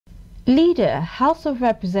Leader, House of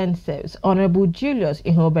Representatives, Honorable Julius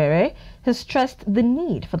Ihonvbere, has stressed the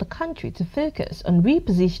need for the country to focus on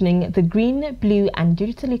repositioning the green, blue and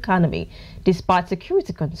digital economy despite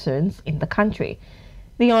security concerns in the country.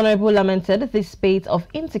 The Honorable lamented the spate of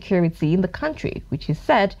insecurity in the country, which he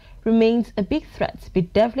said remains a big threat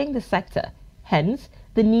bedeviling the sector, hence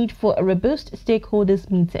the need for a robust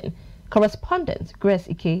stakeholders meeting. Correspondent Grace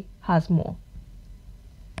Ike has more.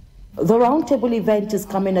 The roundtable event is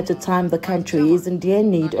coming at a time the country is in dire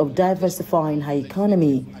need of diversifying her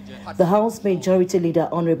economy. The House Majority Leader,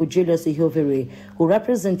 Honorable Julius Ihonvbere, who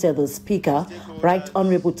represented the Speaker, Right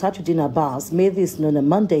Honorable Tajuddin Abbas, made this known on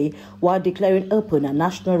Monday while declaring open a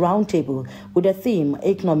national roundtable with the theme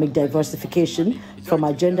Economic Diversification from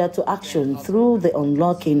Agenda to Action through the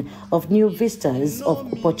unlocking of new vistas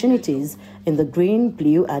of opportunities in the green,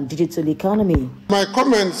 blue and digital economy. My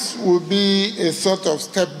comments will be a sort of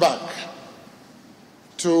step back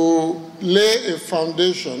to lay a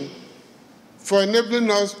foundation for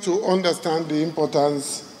enabling us to understand the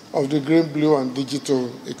importance of the green, blue and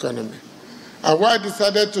digital economy. And why I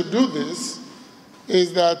decided to do this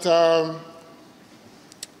is that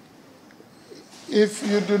if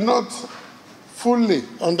you do not fully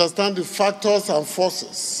understand the factors and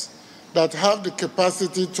forces that have the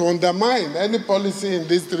capacity to undermine any policy in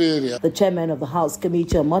these three areas. The chairman of the House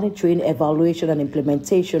Committee on Monitoring, Evaluation and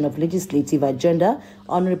Implementation of Legislative Agenda,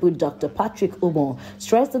 Honorable Dr. Patrick Umo,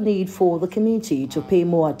 stressed the need for the committee to pay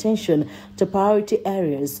more attention to priority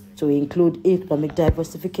areas to include economic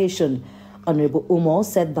diversification. Honorable Umo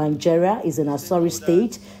said Nigeria is in a sorry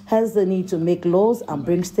state, hence the need to make laws and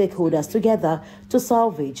bring stakeholders together to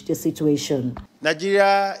salvage the situation.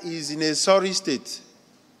 Nigeria is in a sorry state.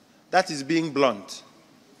 That is being blunt.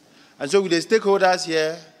 And so with the stakeholders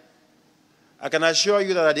here, I can assure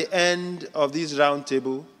you that at the end of this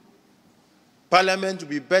roundtable, Parliament will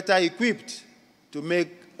be better equipped to make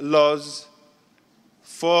laws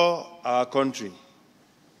for our country.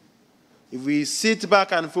 If we sit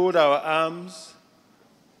back and fold our arms,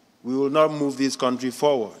 we will not move this country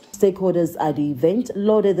forward. Stakeholders at the event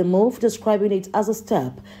lauded the move, describing it as a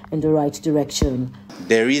step in the right direction.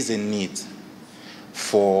 There is a need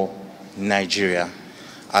for Nigeria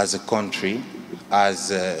as a country,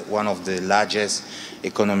 as one of the largest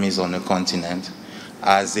economies on the continent,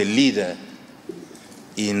 as a leader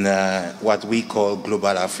in what we call global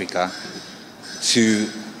Africa, to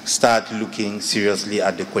start looking seriously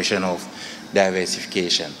at the question of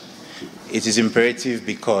diversification. It is imperative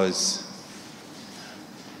because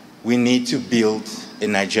we need to build a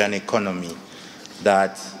Nigerian economy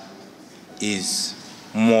that is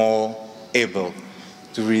more able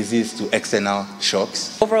to resist to external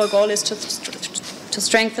shocks. Overall goal is to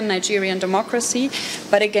strengthen Nigerian democracy,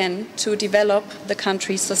 but again, to develop the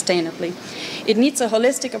country sustainably. It needs a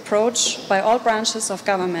holistic approach by all branches of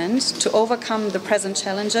government to overcome the present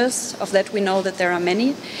challenges, of that we know that there are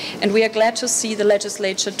many, and we are glad to see the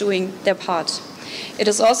legislature doing their part. It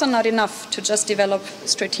is also not enough to just develop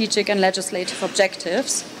strategic and legislative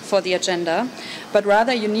objectives for the agenda, but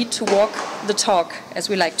rather you need to walk the talk, as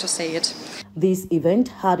we like to say it. This event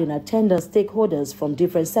had in attendance stakeholders from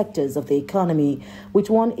different sectors of the economy, with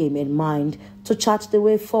one aim in mind: to chart the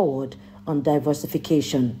way forward on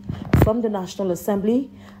diversification. From the National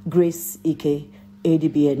Assembly, Grace Ike,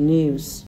 ADBN News.